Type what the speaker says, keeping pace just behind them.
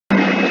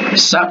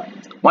What's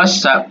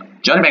up?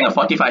 Johnny Banger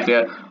 45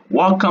 here.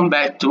 Welcome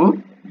back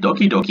to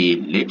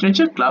Doki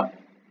Literature Club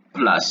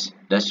Plus.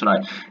 That's right.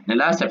 In the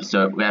last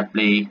episode, we have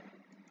played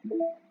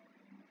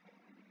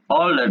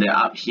all of the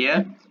up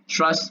here: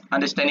 trust,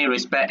 understanding,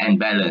 respect, and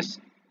balance.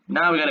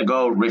 Now we're gonna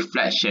go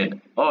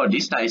reflection. Oh,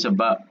 this time is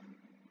about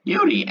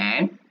Yuri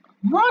and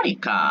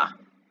Monica.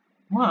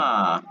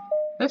 Wow.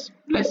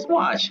 Let's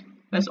watch.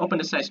 Let's open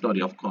the side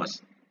story, of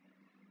course.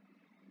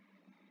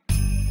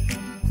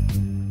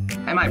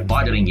 Am I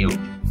bothering you?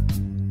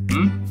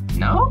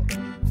 No?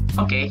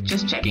 Okay,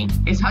 just checking.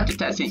 It's hard to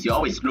tell since you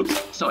always look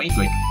so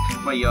into it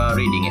when you're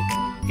reading it.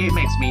 It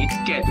makes me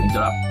scared to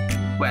interrupt.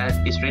 Well,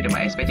 it's really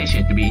my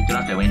expectation to be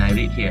interrupted when I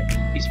read here.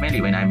 It's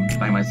mainly when I'm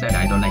by myself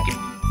I don't like it.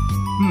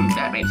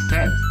 That makes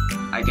sense.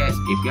 I guess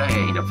if you're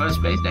here in the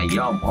first place, then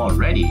you're all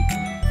ready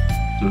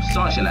to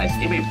socialize,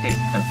 even if it takes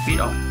a bit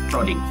of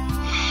prodding.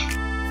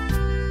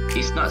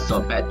 It's not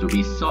so bad to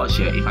be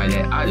social if I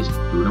let others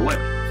do the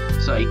work.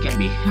 So it can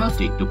be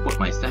healthy to put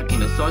myself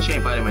in a social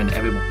environment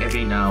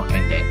every now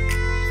and then.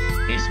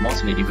 It's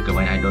mostly difficult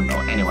when I don't know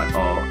anyone,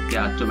 or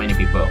there are too many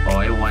people,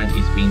 or everyone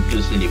is being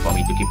too silly for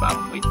me to keep up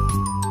with.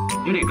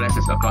 Yuri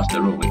glances across the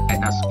room with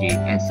Natsuki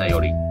and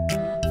Sayori.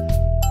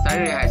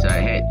 Sayori has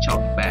her head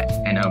chopped back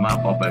and her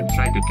mouth open,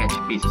 trying to catch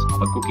pieces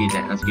of a cookie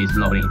that Natsuki is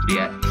lowering into the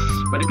air,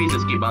 but the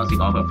pieces keep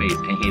bouncing off her face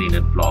and hitting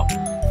the floor.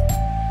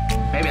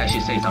 Maybe I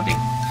should say something.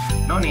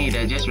 No need,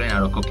 they just ran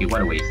out of cookie,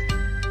 what a waste.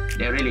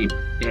 They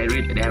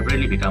have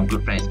really become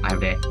good friends.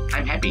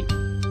 I'm happy.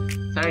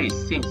 Sayori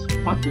seems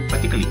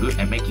particularly good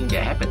at making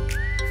that happen.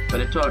 But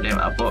the two of them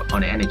are both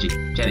on the energy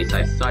jelly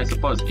side, so I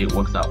suppose it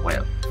works out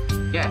well.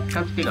 Yeah,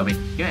 come to think of it,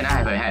 you and I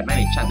have had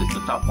many chances to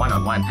talk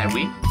one-on-one, have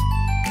we?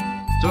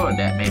 So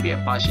that may be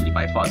partially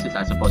my fault since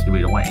I'm supposed to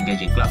be the one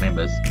engaging club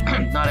members.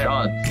 Not at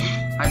all.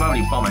 I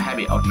probably form a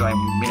habit of drawing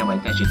minimal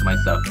attention to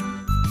myself.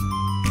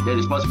 The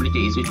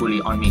responsibility is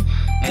equally on me,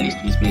 at least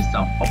to display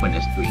some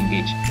openness to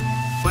engage.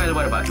 Well,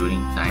 what about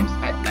during times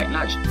at like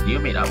lunch? Do you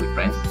meet up with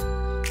friends?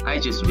 I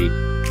just read.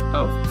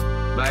 Oh,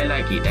 but I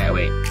like it that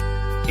way.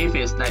 It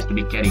feels nice to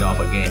be carried off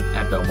again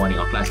after a morning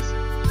of classes.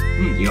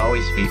 Do you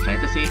always read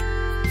fantasy?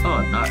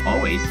 Oh, not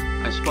always.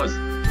 I suppose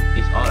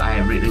it's all I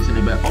have read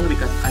recently, but only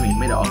because I'm in the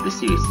middle of the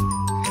series.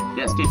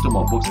 There are still 2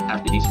 more books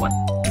after this one.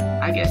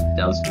 I guess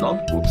those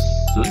long books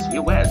suits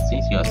you well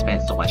since you have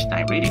spent so much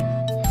time reading.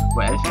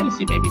 Well,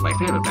 fantasy may be my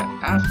favorite, but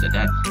after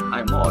that,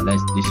 I more or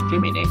less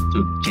discriminate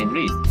to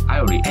genres.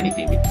 I will read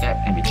anything with depth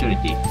and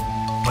maturity.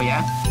 Oh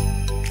yeah?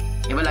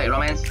 Even like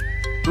romance?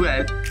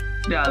 Well,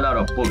 there are a lot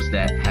of books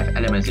that have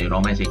elements in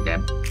romance in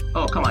them.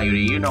 Oh, come on, Yuri,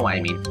 you know what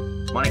I mean.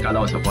 Monica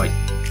lowers her voice.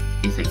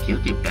 It's a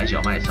guilty pleasure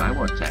of mine, so I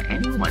won't tell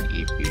anyone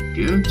if you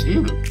do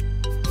too.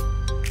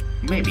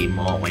 Maybe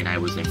more when I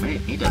was in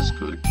middle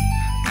school.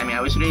 I mean,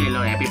 I was really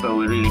lonely and people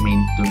were really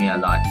mean to me a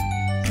lot.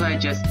 So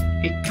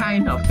it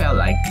kind of felt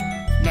like,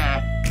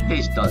 nah,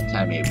 please don't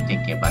tell me you're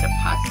thinking about the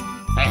past.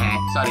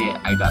 Sorry,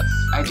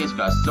 I just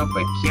got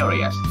super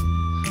curious.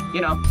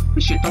 You know,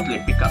 we should totally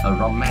pick up a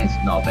romance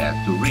novel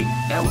to read.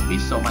 That would be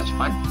so much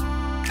fun.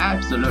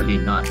 Absolutely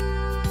not.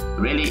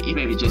 Really,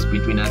 even if it's just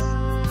between us.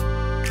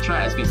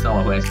 Try asking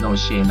someone who has no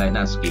shame like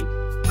Natsuki.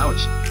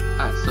 Ouch.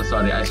 So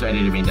sorry, I swear I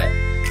didn't mean that.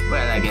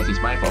 Well, I guess it's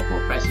my fault for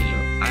pressing you.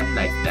 I'm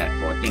like that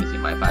for things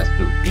in my past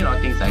too. You know,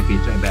 things I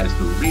feel too embarrassed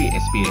to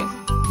re-experience.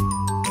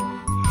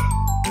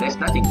 There's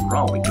nothing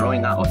wrong with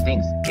growing out of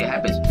things. It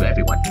happens to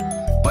everyone.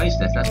 For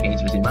instance,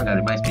 Natsuki's interest in manga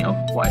reminds me of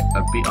quite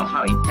a bit of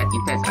how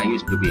intense I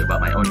used to be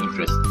about my own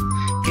interests.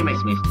 It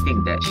makes me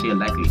think that she'll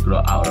likely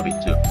grow out of it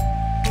too.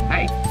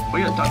 Hey, were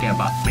you talking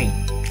about me?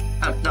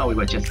 No, we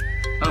were just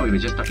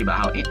talking about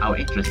how our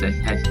interests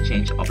has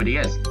changed over the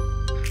years.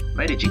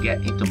 Where did you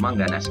get into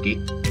manga, Natsuki?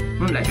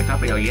 Like a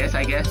couple of years,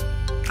 I guess.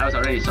 I was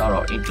already sort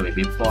of into it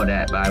before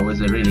that, but I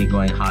wasn't really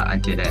going hard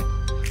until that.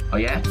 Oh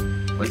yeah?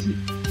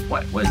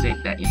 What was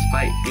it that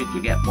inspired you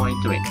to get more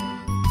into it?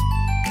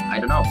 I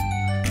don't know.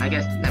 I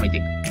guess, let me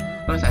think.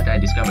 First, after I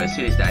discovered a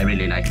series that I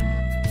really like.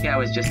 Yeah, I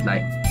was just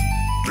like,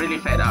 really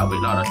fed up with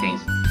a lot of things.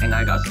 And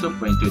I got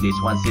super into this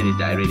one series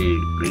that I really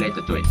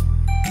related to it.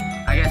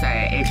 I guess I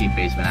had aging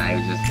phase when I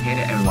just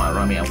hated everyone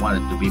around me and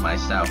wanted to be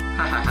myself.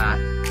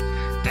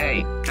 Hahaha.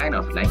 Hey, kind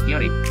of like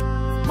Yuri.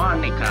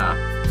 Monica.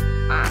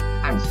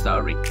 I'm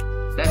sorry.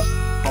 That's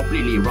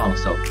completely wrong,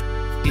 so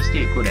it's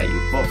still good that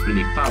you both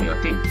really found your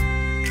thing.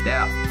 They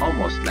are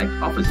almost like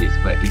opposites,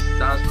 but it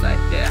sounds like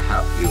they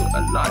help you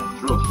a lot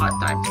through hard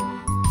times.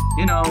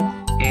 You know,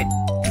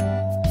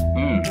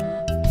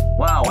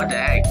 Wow, what the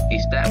heck?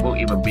 Is that book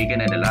even bigger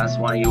than the last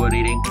one you were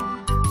reading?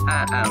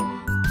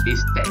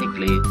 It's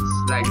technically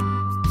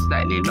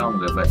slightly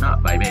longer, but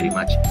not by very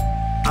much.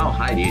 How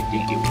high do you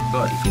think it would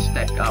go if you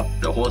stacked up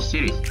the whole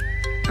series?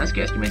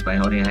 Natsuki estimates by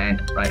holding her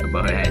hand right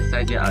above her head,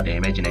 sizing out the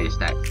imaginary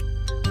stacks.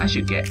 I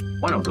should get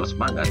one of those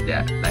mangas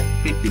that are like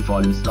 50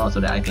 volumes long so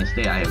that I can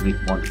say I have read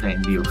more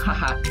than you.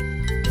 Haha.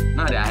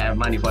 Now that I have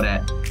money for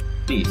that.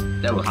 Please,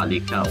 that will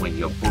hardly count when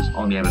your books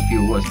only have a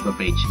few words per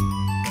page.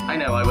 I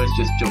know, I was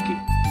just joking.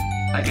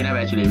 I can never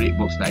actually read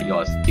books like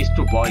yours. It's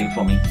too boring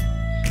for me.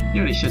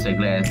 Yuri shoots a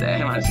glance at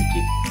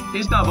Hamatsuki.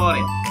 It's not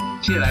boring.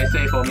 Chill, I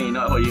say for me,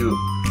 not for you.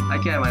 I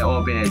care my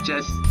own opinion,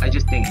 I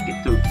just think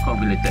it's too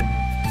convoluted.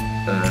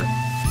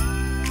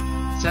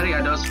 Setting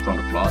are those from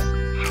the floors?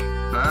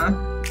 Huh?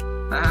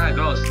 Ah,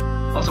 gross.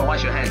 Also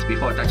wash your hands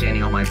before touching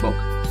any of my books.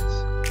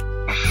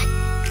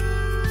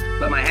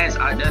 But my hands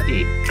are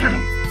dirty.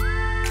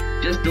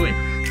 Just do it.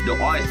 The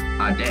oils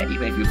are there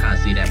even if you can't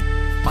see them.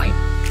 Fine.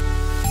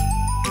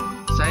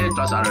 Sayuri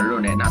throws out of the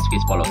room and Natsuki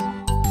follows.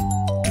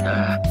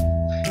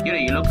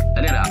 Yuri, you look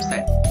a little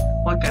upset.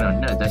 What kind of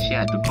nerd does she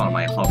have to call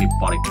my hobby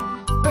boring?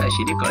 Well,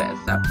 she did call it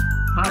accept.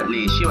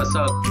 Partly, she was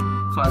so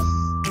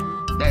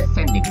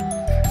condescending.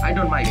 I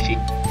don't mind if she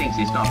thinks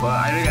it's not for her.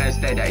 I really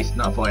understand that it's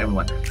not for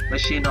everyone. But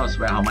she knows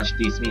well how much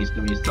this means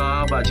to me. So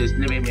how about just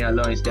leaving me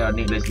alone instead of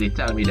needlessly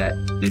telling me that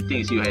the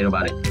things you hate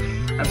about it?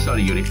 I'm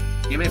sorry, Yuri.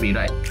 You may be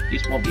right.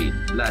 This won't be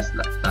last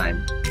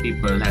time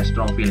people have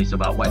strong feelings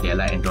about what they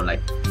like and don't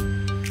like.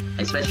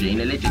 Especially in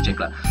the literature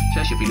club.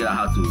 Try to figure out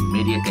how to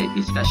mediate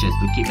discussions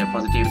to keep them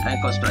positive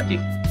and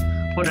constructive.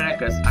 For the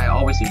records, I am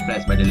always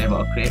impressed by the level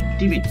of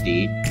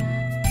creativity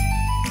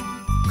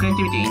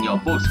in your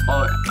books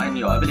and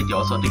your ability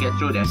also to get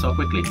through them so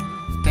quickly.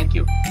 Thank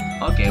you.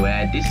 Okay,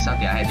 well, this is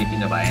something I had to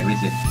think about and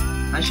reason.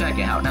 I'm sure I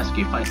can help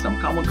Natsuki find some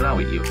common ground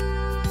with you.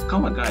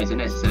 Common ground isn't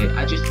necessary,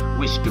 I just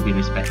wish to be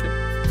respected.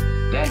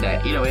 Then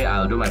either way,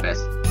 I'll do my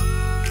best.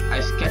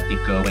 I'm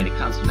skeptical when it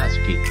comes to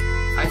Natsuki.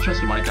 I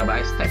trust you, Monica, but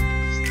I'm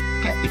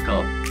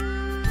skeptical.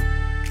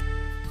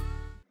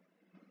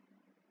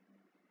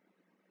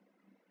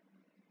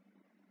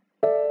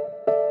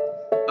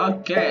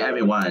 Okay,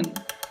 everyone.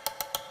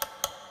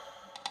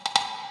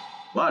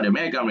 Wow, the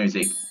mega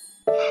music.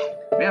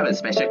 We have a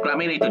special club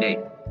meeting today.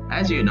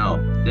 As you know,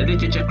 the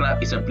literature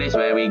club is a place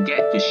where we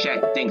get to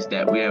share things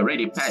that we are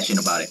really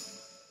passionate about it.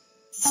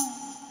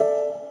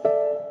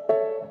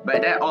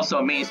 But that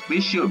also means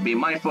we should be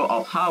mindful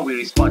of how we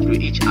respond to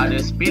each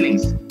other's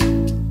feelings.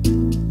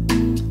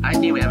 I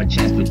think we have a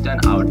chance to turn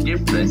our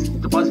difference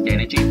into positive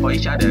energy for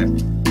each other.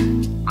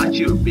 Aren't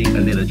you being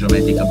a little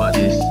dramatic about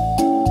this?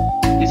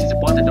 This is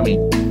important to me.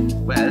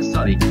 Well,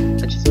 sorry,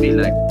 I just feel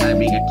like I'm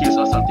being accused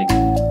or something.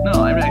 No,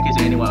 I'm not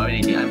accusing anyone or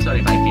anything. I'm sorry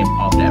if I came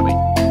off that way.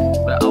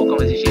 But our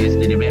conversation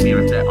yesterday made me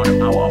reflect on the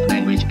power of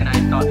language, and I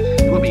thought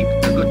it would be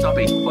a good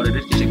topic for the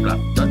literature club,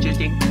 don't you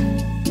think?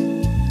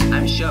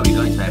 I'm sure we're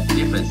going to have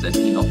differences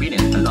in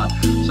opinion a lot,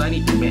 so I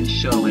need to make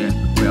sure we are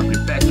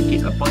prepared to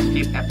keep a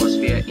positive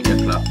atmosphere in the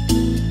club.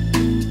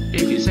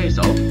 If you say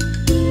so,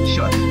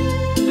 sure.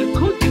 The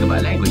cool thing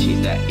about language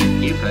is that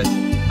it gives us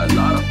a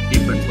lot of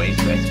different ways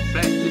to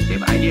express the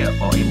same idea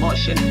or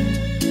emotion.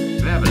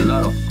 We have a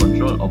lot of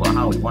control over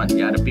how we want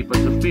the other people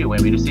to feel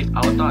when we receive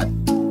our thought.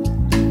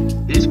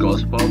 This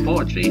goes for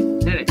poetry,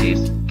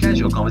 narratives,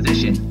 casual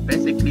conversation,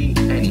 basically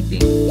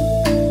anything.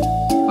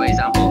 For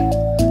example,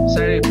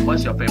 sorry,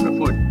 what's your favorite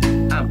food?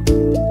 I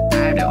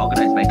have them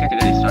organized by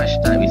categories, so I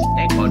should start with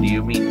egg, or do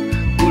you mean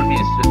food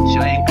means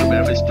should I include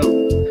breakfast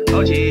too?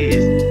 Oh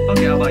jeez.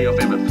 Okay, how about your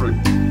favorite fruit?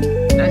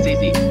 That's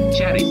easy.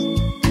 Cherries.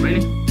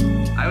 Really?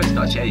 I always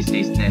thought cherries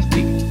taste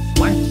nasty.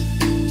 What?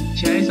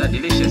 Cherries are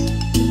delicious.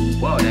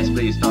 Wow, that's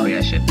pretty strong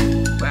reaction.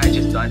 Well, I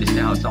just don't understand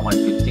how someone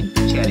could think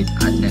cherries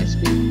are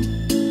nasty.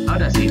 How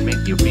does it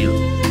make you feel?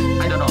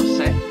 I don't know,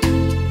 sad?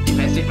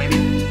 Defensive maybe?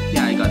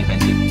 Yeah, I got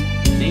defensive.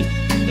 See?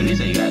 The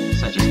reason you had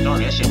such a strong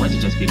reaction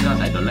wasn't just because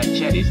I don't like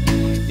cherries.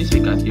 It's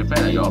because you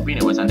felt like your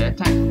opinion was under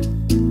attack.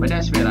 But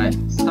that's where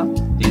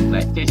something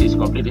like taste is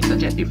completely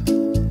subjective.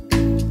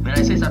 When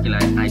I say something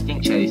like, I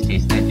think cherries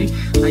taste nasty,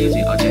 I'm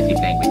using objective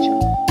language.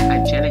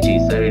 I'm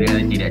challenging the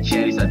reality that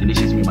cherries are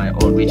delicious with my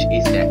own, which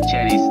is that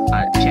cherries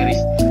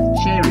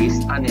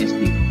are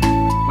nasty.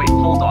 Wait,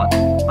 hold on.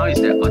 How is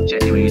that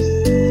objective when you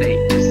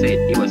said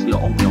it was your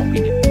own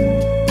opinion?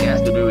 It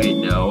has to do with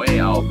the way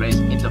our brains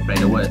interpret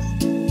the words.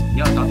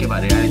 You're talking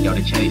about the reality of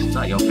the cherries,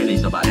 not your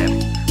feelings about them.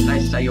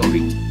 Like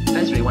Sayori.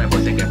 Let's rewind for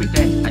a second.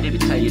 Pretend I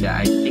didn't tell you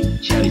that I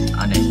think cherries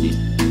are nasty.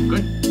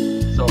 Good?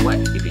 So what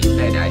if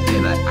instead I say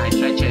like I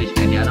try cherries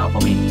and they are not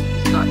for me?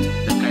 It's not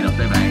the kind of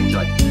flavor I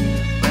enjoy.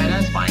 Well,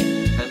 that's fine,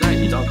 as long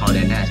as you don't call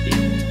that nasty.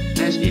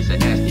 Nasty is a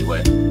nasty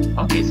word.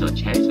 Okay, so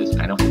cherries is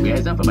kind of a weird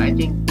example, but I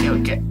think they'll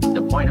get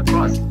the point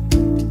across.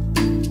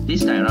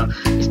 This time around,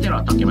 instead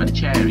of talking about the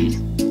cherries,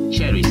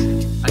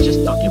 I'm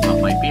just talking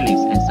about my feelings,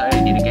 and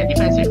sorry didn't get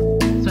defensive.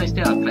 So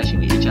instead of clashing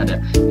with each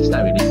other, we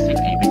start with this safe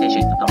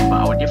invitation to talk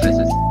about our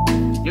differences.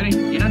 Yuri,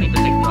 you don't need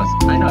to take notes.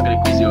 I'm not gonna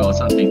quiz you or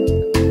something.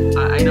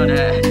 I know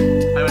that.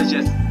 I was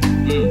just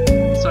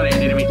sorry, I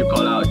didn't mean to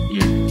call out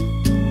you.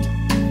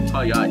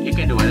 Oh yeah, you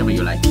can do whatever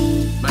you like.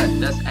 But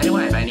does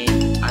anyone have any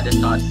other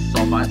thoughts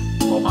so far?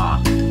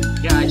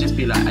 Yeah, I just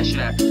feel like I should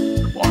have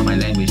performed my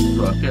language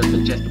through a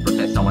filter just to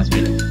protect someone's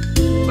feelings.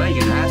 Well,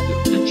 you don't have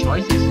to. The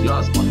choice is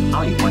yours on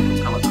how you want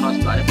to come across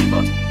to other people.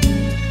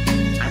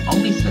 I'm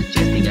only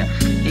suggesting that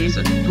it is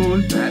a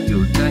tool to help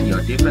you turn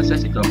your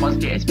differences into a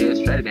positive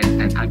experience rather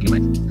than an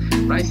argument.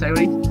 Right,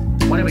 Sayori?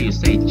 Whatever you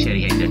say,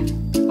 cherry hater.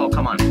 Oh,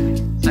 come on.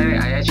 Sorry,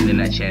 I actually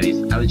like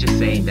cherries. I was just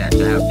saying that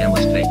to help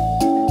demonstrate.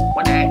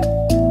 What the heck?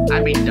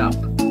 I've been dumb.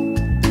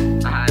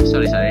 I'm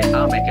sorry,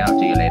 I'll make it up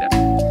to you later.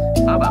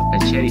 How about a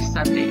cherry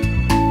sundae?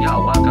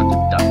 You're welcome to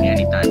dump me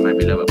anytime, my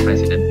beloved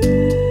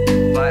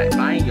president. But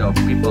buying your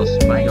people's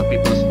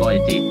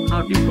loyalty,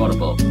 how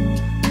deplorable.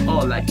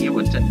 Oh, like you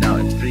would turn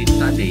down a free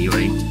sundae,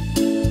 Yuri.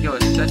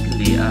 You're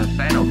certainly a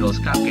fan of those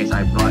cupcakes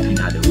I brought in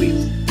other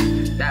weeks.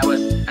 I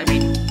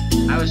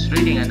was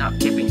reading and not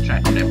keeping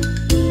track of them.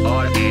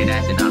 Okay,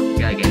 that's enough.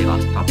 We are getting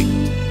off topic.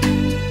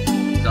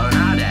 So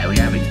now that we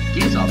have a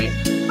gist of it,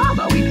 how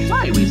about we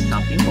try with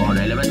something more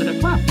relevant to the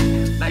club?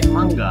 Like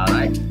manga,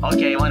 right?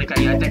 Okay,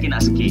 Monica, you're taking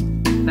us key.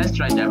 Let's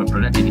try to have a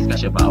productive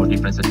discussion about our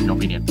differences in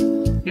opinion.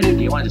 Do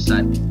you want to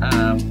start?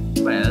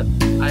 Well,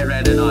 I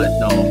rather not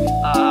know.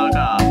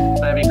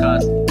 But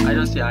because I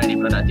don't see how any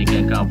productive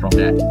can come from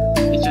that.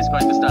 It's just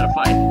going to start a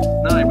fight.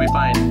 No, it'll be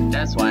fine.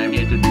 That's why I'm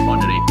here to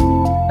moderate.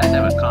 Let's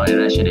have a calm and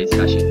rational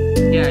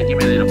discussion. Yeah, give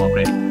me a little more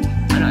credit.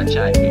 I'm not a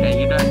child, and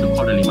you don't have to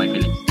coddle my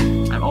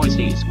feelings. I'm always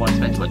saying it's more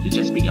respectable to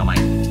just speak your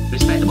mind.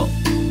 Respectable.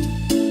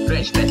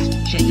 Respect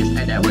changes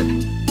at that word.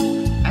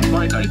 As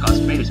Monica recalls,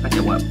 very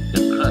respected word,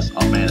 the curse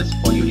of manners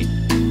for Yuri.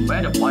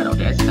 Where the point of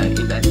the exercise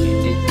is that it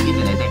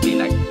isn't exactly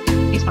like,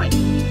 it's fine.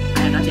 I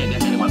have nothing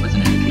against anyone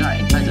personally. You are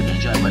entitled to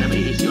enjoy whatever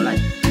it is you like.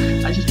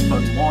 I just prefer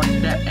more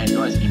depth and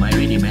noise in my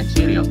reading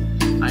material.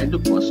 I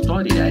look for a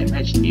story that I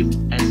imaginative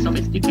and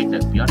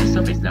sophisticated beyond the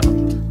surface level.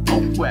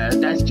 Oh well,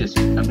 that's just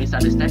a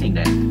misunderstanding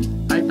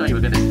then. I thought you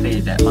were gonna say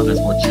that manga's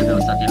for children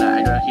or something like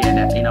I don't hear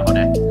that enough of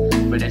that.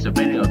 But there's a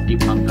very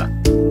deep manga.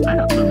 I'm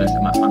not clueless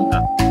about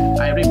manga.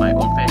 I read my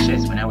own fair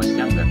shares when I was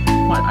younger.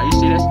 What, are you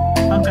serious?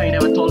 How come you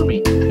never told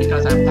me?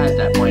 Because I'm past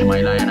that point in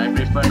my life and I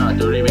prefer not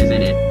to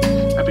revisit it.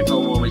 I prefer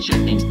more mature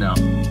things now.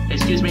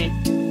 Excuse me?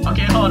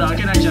 Okay, hold on,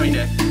 can I join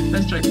there?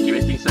 Let's try to keep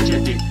it things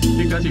subjective.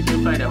 Because if you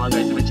imply that manga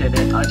is immature,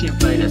 then aren't you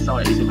imply that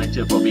someone is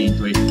immature for being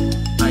into it?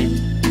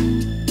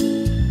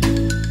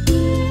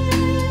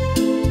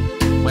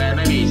 Well,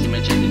 maybe it's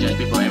immature to judge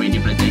people having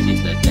different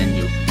tastes than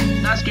you.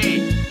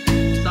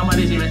 Natsuki!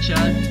 Somebody's immature.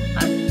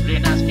 I've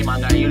read Natsuki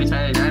manga, you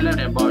decided I love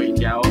them boring in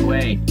their own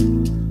way.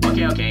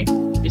 Okay.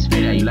 It's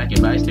fair that you like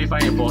it, but I still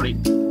find it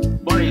boring.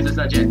 Boring is a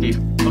subjective.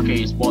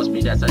 Okay, it sports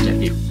me, that's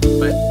subjective.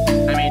 But,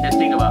 I mean, the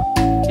thing about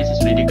this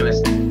is ridiculous.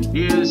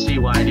 You see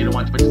why I didn't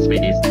want to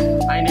participate in this.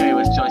 I knew it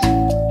was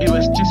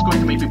just going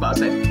to make people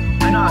upset.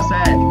 I'm not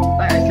upset.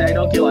 Like I said, I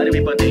don't care what other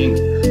people think.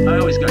 I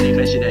always got the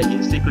impression that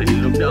you secretly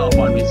looked down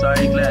upon me, so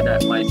I'm glad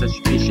that my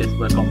suspicions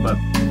were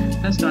confirmed.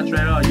 That's not true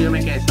at all. You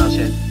make an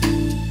assumption.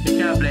 You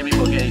can't blame me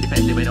for getting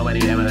defensive when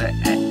nobody ever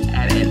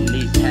at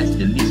least has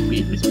the least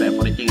bit respect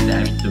for the things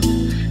that I'm into.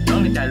 The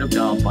only time I look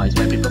down upon is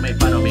when people make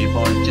fun of me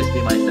for just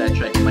being myself,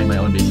 trying to mind my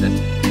own business.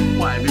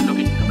 Why have you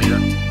looking in the mirror?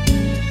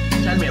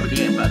 Tell me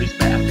everything about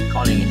respect after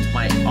calling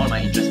it all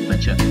my interests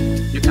mature.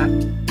 You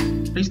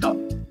can't. Please stop.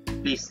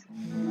 Please.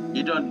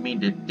 You don't mean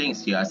the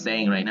things you are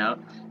saying right now.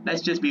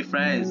 Let's just be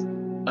friends.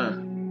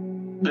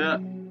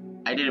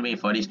 I didn't mean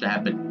for this to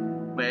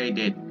happen. But it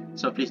did.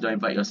 So please don't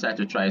invite yourself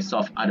to try and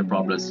solve other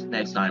problems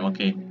next time,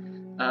 okay?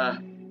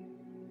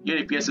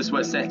 Yuri pierces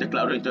words sends the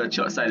cloud into a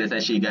short silence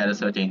as she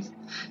gathers her things.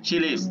 She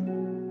leaves.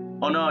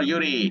 Oh no,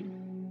 Yuri!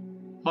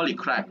 Holy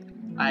crap.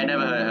 I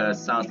never heard her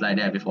sounds like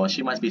that before.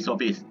 She must be so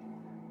pissed.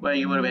 Well,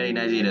 you were very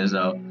nice either,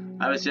 so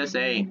I was just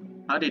saying,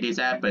 how did this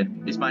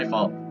happen? It's my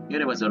fault.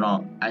 Yuri was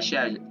wrong. I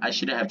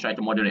shouldn't have tried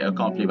to moderate a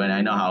conflict when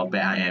I know how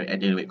bad I am at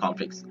dealing with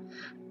conflicts.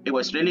 It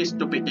was really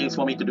stupid things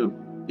for me to do.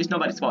 It's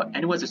nobody's fault,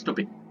 and it was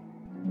stupid.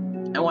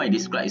 And why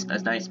describes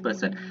as a nice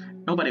person.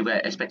 Nobody would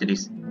have expected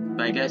this.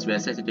 But I guess we are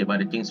sensitive about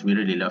the things we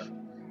really love.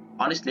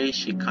 Honestly,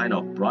 she kind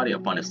of brought it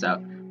upon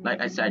herself.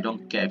 Like I said, I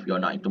don't care if you're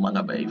not into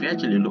manga, but if you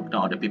actually look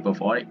down on the people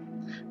for it,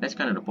 that's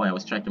kind of the point I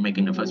was trying to make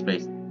in the first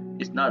place.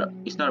 It's not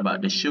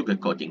about the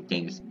sugarcoating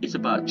things. It's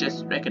about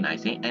just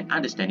recognizing and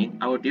understanding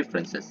our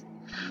differences.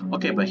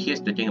 Okay, but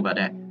here's the thing about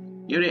that.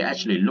 Yuri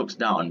actually looks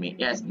down on me.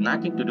 It has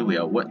nothing to do with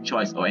your word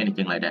choice or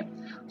anything like that.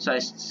 So I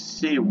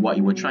see what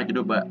you were trying to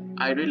do, but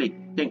I really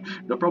think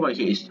the problem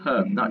here is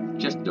her, not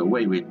just the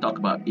way we talk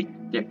about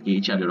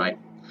each other, right?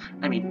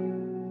 I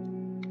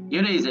mean,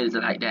 Yuri is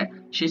like that.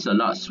 She's a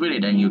lot sweeter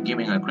than you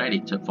giving her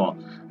credit for.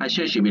 I'm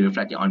sure she'll be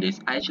reflecting on this.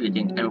 I actually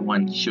think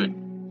everyone should.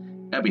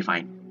 It'll be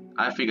fine.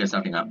 I'll figure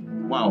something out.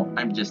 Wow,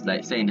 I'm just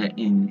like saying that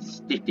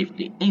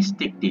instinctively.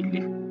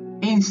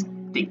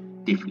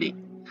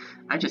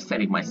 I'm just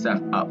setting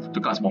myself up to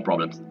cause more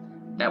problems.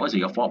 That wasn't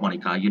your fault,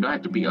 Monica. You don't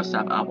have to beat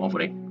yourself up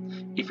over it.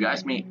 If you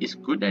ask me, it's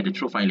good that the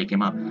truth finally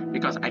came out,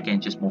 because I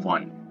can just move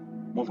on.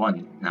 Move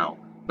on now.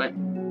 But,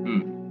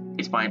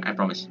 it's fine, I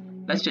promise.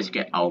 Let's just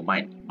get our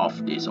mind off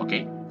this,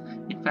 okay?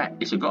 In fact,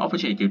 it's a good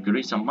opportunity to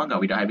read some manga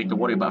without having to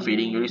worry about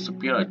feeling your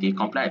superiority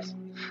complex.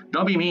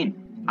 Don't be mean.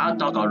 I'll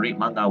talk or read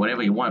manga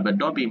whatever you want, but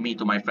don't be mean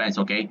to my friends,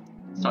 okay?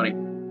 Sorry.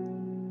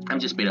 I'm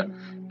just bitter.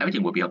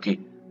 Everything will be okay.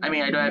 I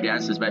mean, I don't have the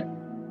answers, but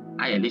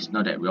I at least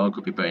know that we're all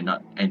good people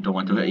and don't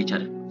want to hurt each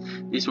other.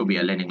 This will be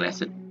a learning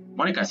lesson.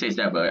 Monica says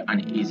that her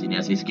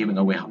uneasiness is giving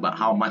away about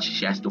how much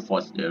she has to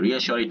force the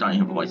reassuring tone in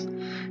her voice.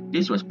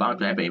 This was bound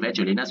to happen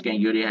eventually. Natsuki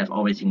and Yuri have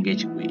always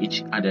engaged with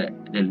each other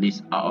the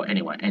least out of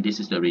anyone, and this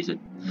is the reason.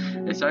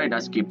 As sorry,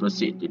 Natsuki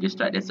proceeds to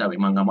distract herself with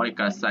manga.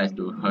 Monica sighs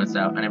to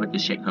herself, unable to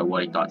shake her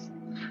worried thoughts.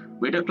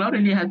 With the cloud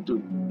really had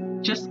to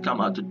just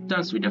come out to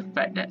terms with the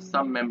fact that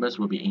some members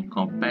will be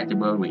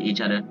incompatible with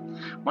each other.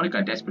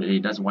 Monica desperately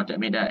doesn't want to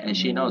admit that, and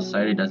she knows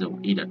Sayuri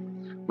doesn't either.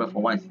 But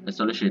for once, the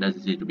solution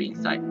doesn't seem to be in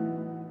sight.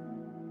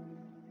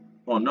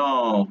 Oh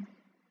no.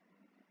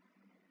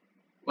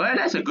 Well,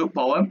 that's a good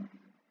poem.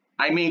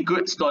 I mean,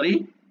 good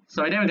story.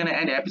 So then we're gonna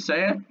end the episode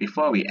here.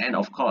 Before we end,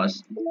 of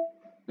course,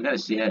 we're gonna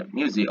see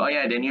music. Oh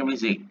yeah, the new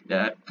music.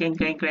 The cling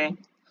cling cling.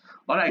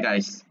 Alright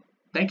guys.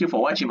 Thank you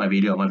for watching my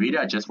video. My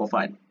video are just for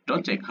fun.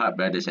 Don't take heart,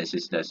 brothers and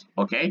sisters.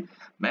 Okay?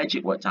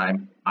 Magic word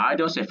time.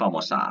 Adios e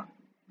famosa.